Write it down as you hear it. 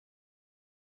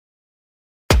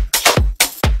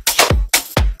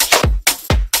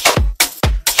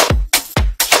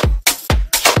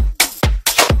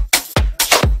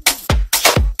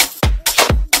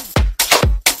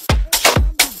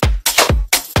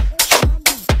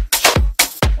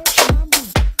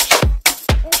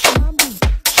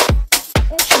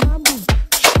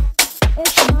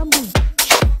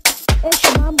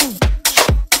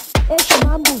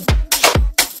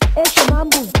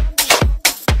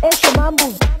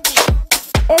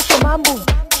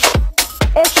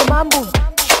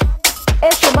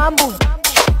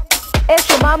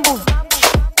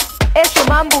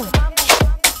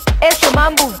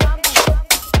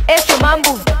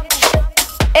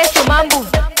mambo,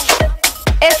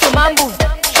 esse mambo,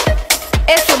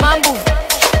 esse mambo,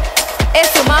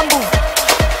 esse mambo,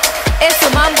 esse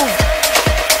mambo,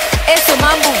 esse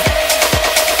mambo,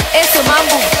 esse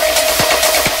mambo,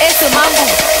 esse mambo,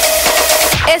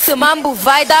 esse mambo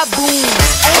vai dar boom.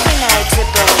 Every night the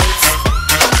boys,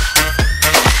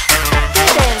 they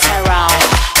dance around.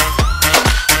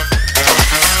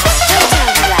 Don't tell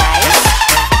me lies.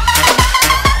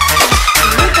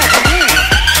 Look at me,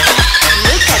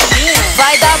 look at me.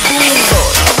 Vai dar boom.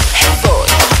 Hey boy,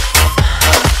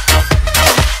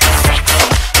 sex,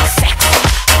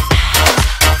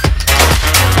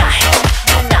 tonight,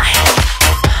 tonight.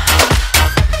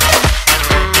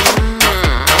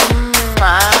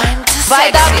 I'm too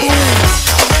Vai dar sexy. boom.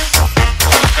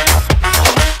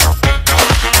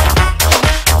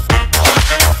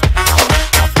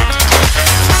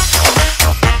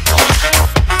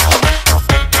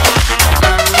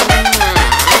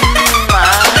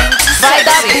 Vai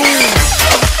dar boom.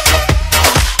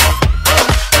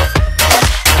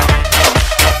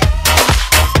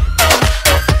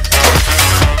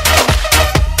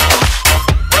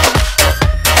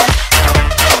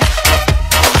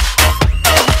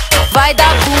 Vai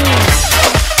dar boom.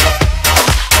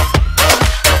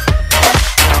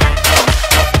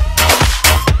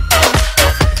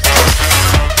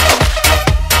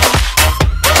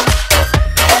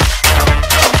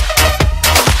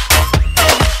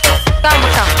 Calma,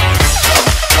 calma.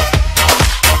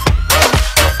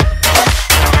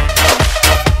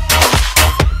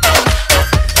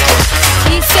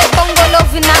 Isso é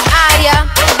Congolove na área,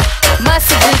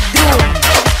 Massive Drum.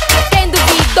 Quem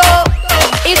duvidou,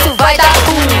 isso vai dar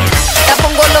boom. Da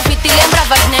Congolove te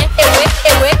lembravas, né? Euê.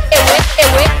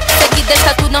 Sei que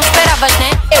desta tu não esperavas,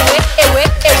 né? Euê.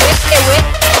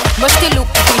 Meu estilo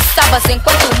cobiçavas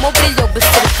enquanto o meu brilho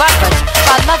observavas.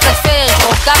 Palavras feias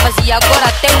rogavas e agora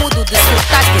até mudo de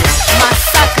sotaque.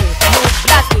 Massacre, no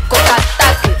black,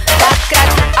 coca-ataque. Da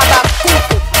crack,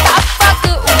 abacuco, da fac, o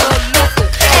meu look.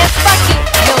 É fac,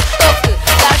 meu toque,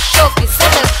 dá choque, sem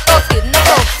retoque, não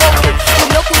provoque. O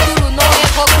meu futuro não é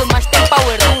rock, mas tem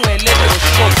power de um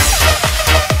eletrochoque.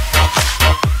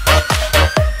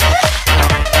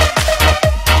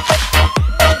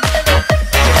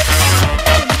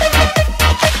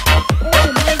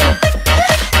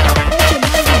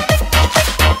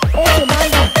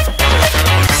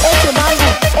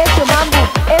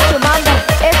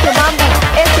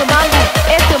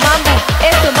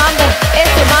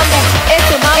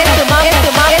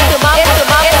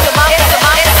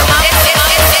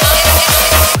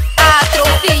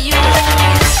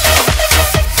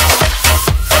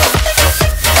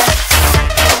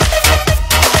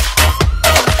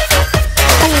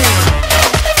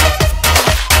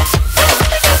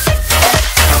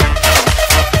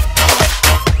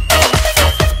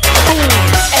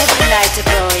 Every night the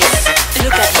boys,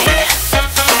 look at me.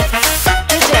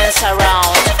 They dance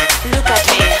around. Look at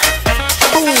me.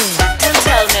 Don't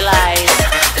tell me lies.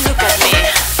 Look at me.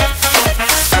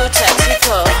 Scooter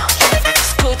Tico,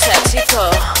 Scooter Tico.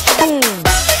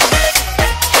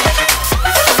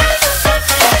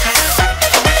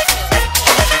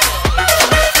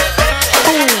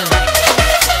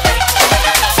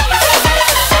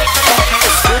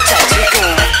 Scooter Tico.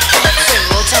 Soy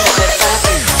mucha mujer para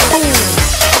ti.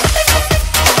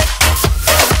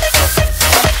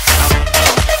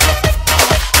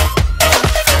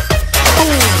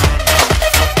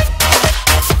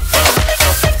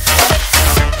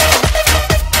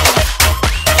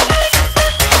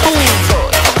 Hey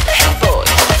boy, hey boy.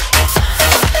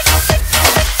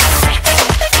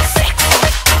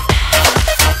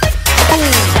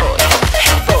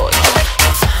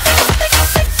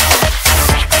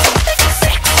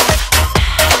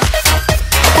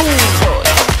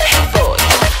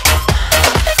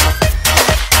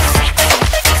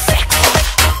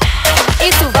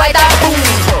 Isso vai dar boom.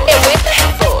 Euê.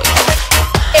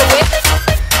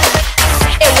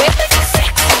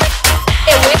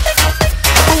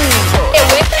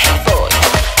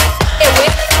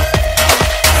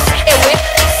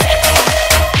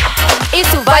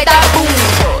 Isso vai dar boom.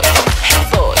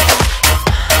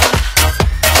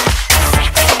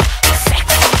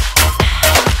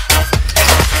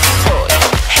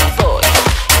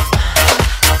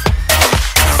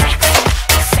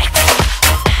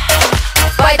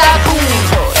 Vai dar boom.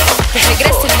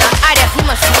 Regresso na área,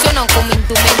 rimas funcionam como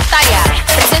indumentária.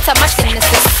 Presença mais que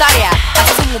necessária.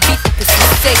 Assumo o beat que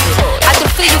sossegue.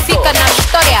 Atrofio fica na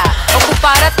história.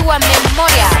 Ocupar a tua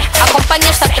memória. Acompanha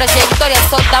esta trajetória,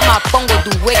 só dá uma pongo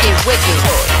do wege wege.